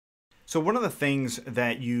So one of the things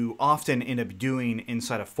that you often end up doing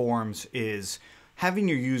inside of forms is having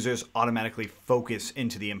your users automatically focus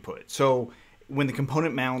into the input. So when the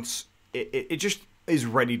component mounts, it just is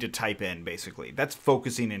ready to type in, basically. That's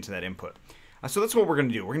focusing into that input. So that's what we're going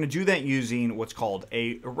to do. We're going to do that using what's called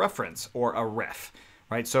a reference or a ref,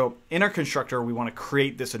 right? So in our constructor, we want to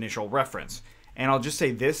create this initial reference. And I'll just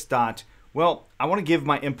say this dot, well, I want to give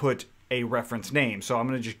my input a reference name. So I'm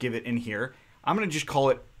going to just give it in here. I'm going to just call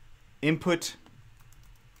it input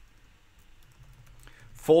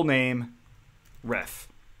full name ref.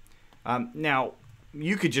 Now,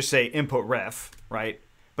 you could just say input ref, right?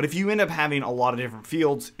 But if you end up having a lot of different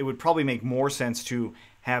fields, it would probably make more sense to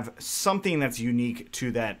have something that's unique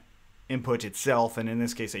to that input itself. And in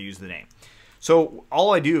this case, I use the name. So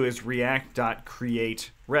all I do is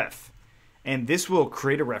react.createRef. And this will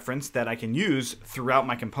create a reference that I can use throughout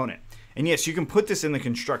my component. And yes, you can put this in the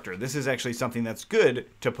constructor. This is actually something that's good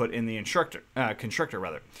to put in the constructor.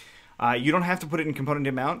 You don't have to put it in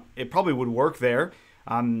component mount. It probably would work there,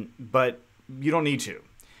 but you don't need to.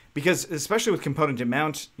 Because especially with component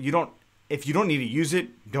mount, if you don't need to use it,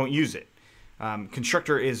 don't use it.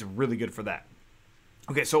 Constructor is really good for that.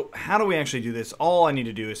 Okay, so how do we actually do this? All I need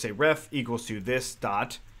to do is say ref equals to this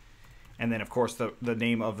dot, and then of course the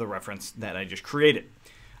name of the reference that I just created.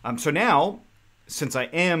 So now, since I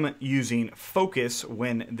am using focus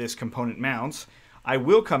when this component mounts, I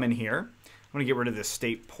will come in here. I'm going to get rid of this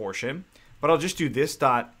state portion, but I'll just do this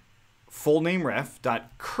dot full name ref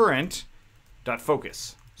dot current dot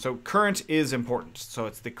focus. So current is important. So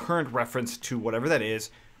it's the current reference to whatever that is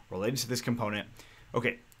related to this component.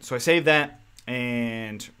 Okay, so I save that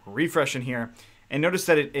and refresh in here, and notice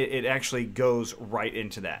that it actually goes right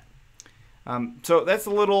into that. So that's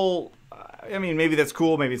a little, I mean, maybe that's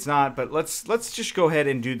cool, maybe it's not, but let's just go ahead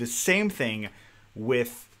and do the same thing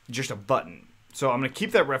with just a button. So I'm going to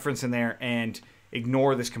keep that reference in there and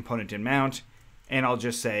ignore this component in mount, and I'll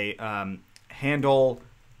just say handle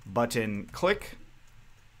button click,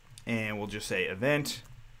 and we'll just say event,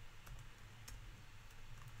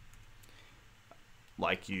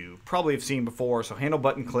 like you probably have seen before. So handle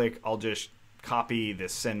button click, I'll just copy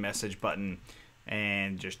this send message button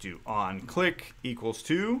and just do on click equals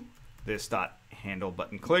to this dot handle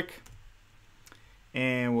button click,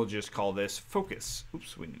 and we'll just call this focus.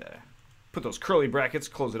 Oops, we need to put those curly brackets,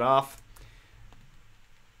 close it off.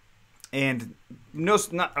 And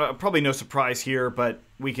probably no surprise here, but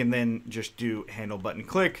we can then just do handle button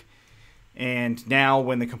click. And now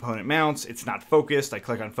when the component mounts, it's not focused. I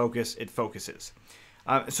click on focus, it focuses.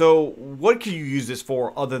 So what can you use this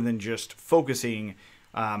for other than just focusing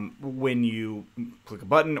when you click a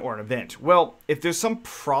button or an event? Well, if there's some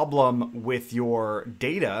problem with your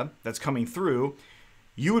data that's coming through,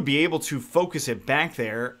 you would be able to focus it back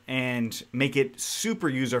there and make it super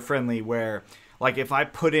user-friendly, where, like, if I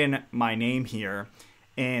put in my name here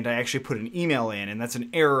and I actually put an email in, and that's an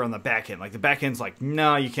error on the back end, like the back end's like,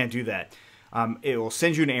 no, you can't do that. It will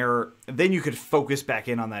send you an error. Then you could focus back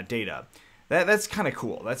in on that data. That's kind of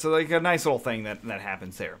cool. That's like a nice little thing that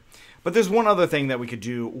happens there. But there's one other thing that we could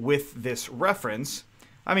do with this reference.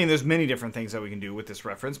 I mean, there's many different things that we can do with this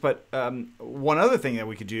reference, but one other thing that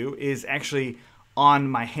we could do is actually on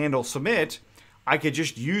my handle submit, I could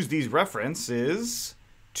just use these references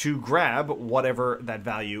to grab whatever that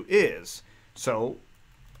value is. So,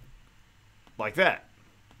 like that.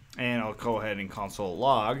 And I'll go ahead and console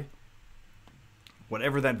log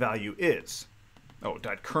whatever that value is. Oh,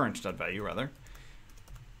 .current.value rather.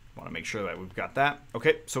 Want to make sure that we've got that.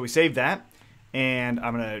 Okay, so we saved that, and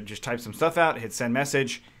I'm going to just type some stuff out, hit send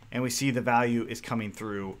message, and we see the value is coming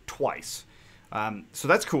through twice. So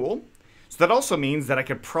that's cool. So that also means that I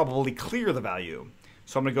could probably clear the value.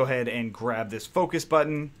 So I'm going to go ahead and grab this focus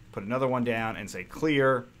button, put another one down, and say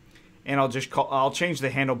clear, and I'll change the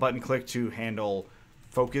handle button click to handle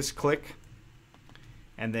focus click,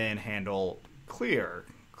 and then handle clear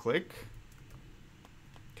click.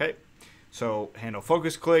 Okay, so handle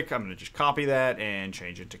focus click, I'm going to just copy that and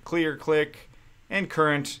change it to clear click, and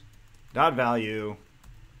current dot value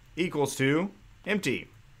equals to empty.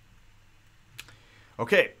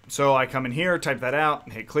 Okay, so I come in here, type that out,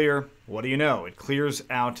 and hit clear. What do you know? It clears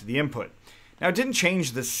out the input. Now, it didn't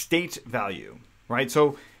change the state value, right?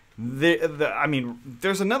 So, I mean,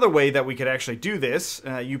 there's another way that we could actually do this.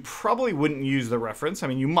 You probably wouldn't use the reference. I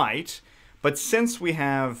mean, you might, but since we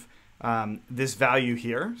have this value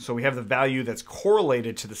here, so we have the value that's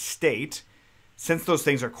correlated to the state, since those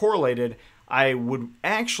things are correlated, I would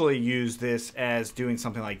actually use this as doing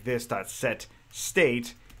something like this, .set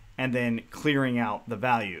state, and then clearing out the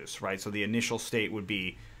values, right? So the initial state would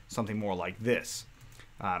be something more like this.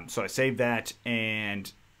 So I save that,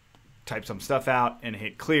 and type some stuff out and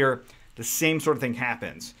hit clear, the same sort of thing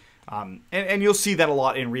happens. And you'll see that a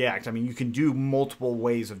lot in React. I mean, you can do multiple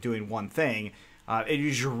ways of doing one thing. It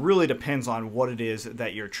usually really depends on what it is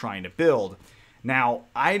that you're trying to build. Now,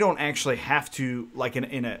 I don't actually have to, like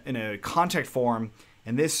in a contact form,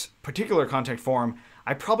 in this particular contact form,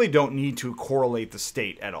 I probably don't need to correlate the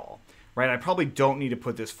state at all, right? I probably don't need to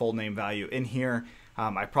put this full name value in here.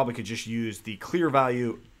 I probably could just use the clear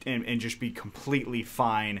value and just be completely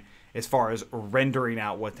fine as far as rendering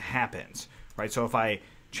out what happens, right? So if I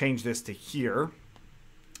change this to here,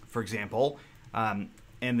 for example, and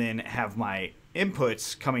then have my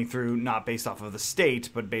inputs coming through not based off of the state,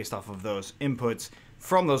 but based off of those inputs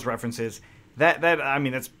from those references, I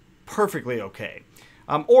mean, that's perfectly okay.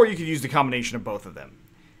 Or you could use the combination of both of them.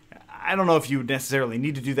 I don't know if you would necessarily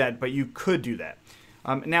need to do that, but you could do that.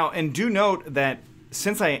 Now, and do note that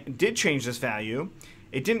since I did change this value,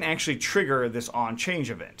 it didn't actually trigger this onChange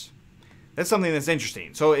event. That's something that's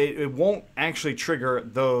interesting. So it won't actually trigger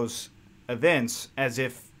those events as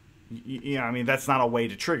if, you know, I mean, that's not a way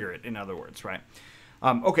to trigger it, in other words, right?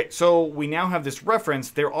 Okay, so we now have this reference.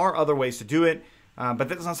 There are other ways to do it, but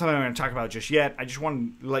that's not something I'm going to talk about just yet. I just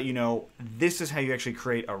want to let you know this is how you actually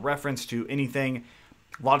create a reference to anything.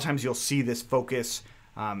 A lot of times you'll see this focus,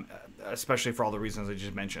 especially for all the reasons I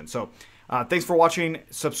just mentioned. So thanks for watching.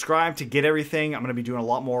 Subscribe to get everything. I'm going to be doing a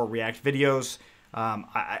lot more React videos.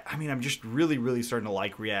 I mean, I'm just really starting to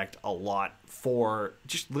like React a lot for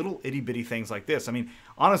just little itty bitty things like this. I mean,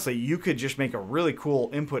 honestly, you could just make a really cool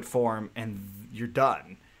input form and you're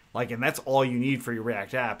done. Like, and that's all you need for your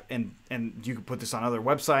React app. And you can put this on other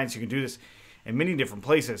websites. You can do this in many different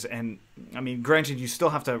places. And I mean, granted, you still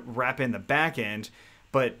have to wrap in the back end,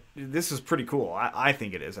 but this is pretty cool. I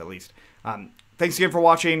think it is, at least. Thanks again for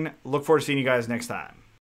watching. Look forward to seeing you guys next time.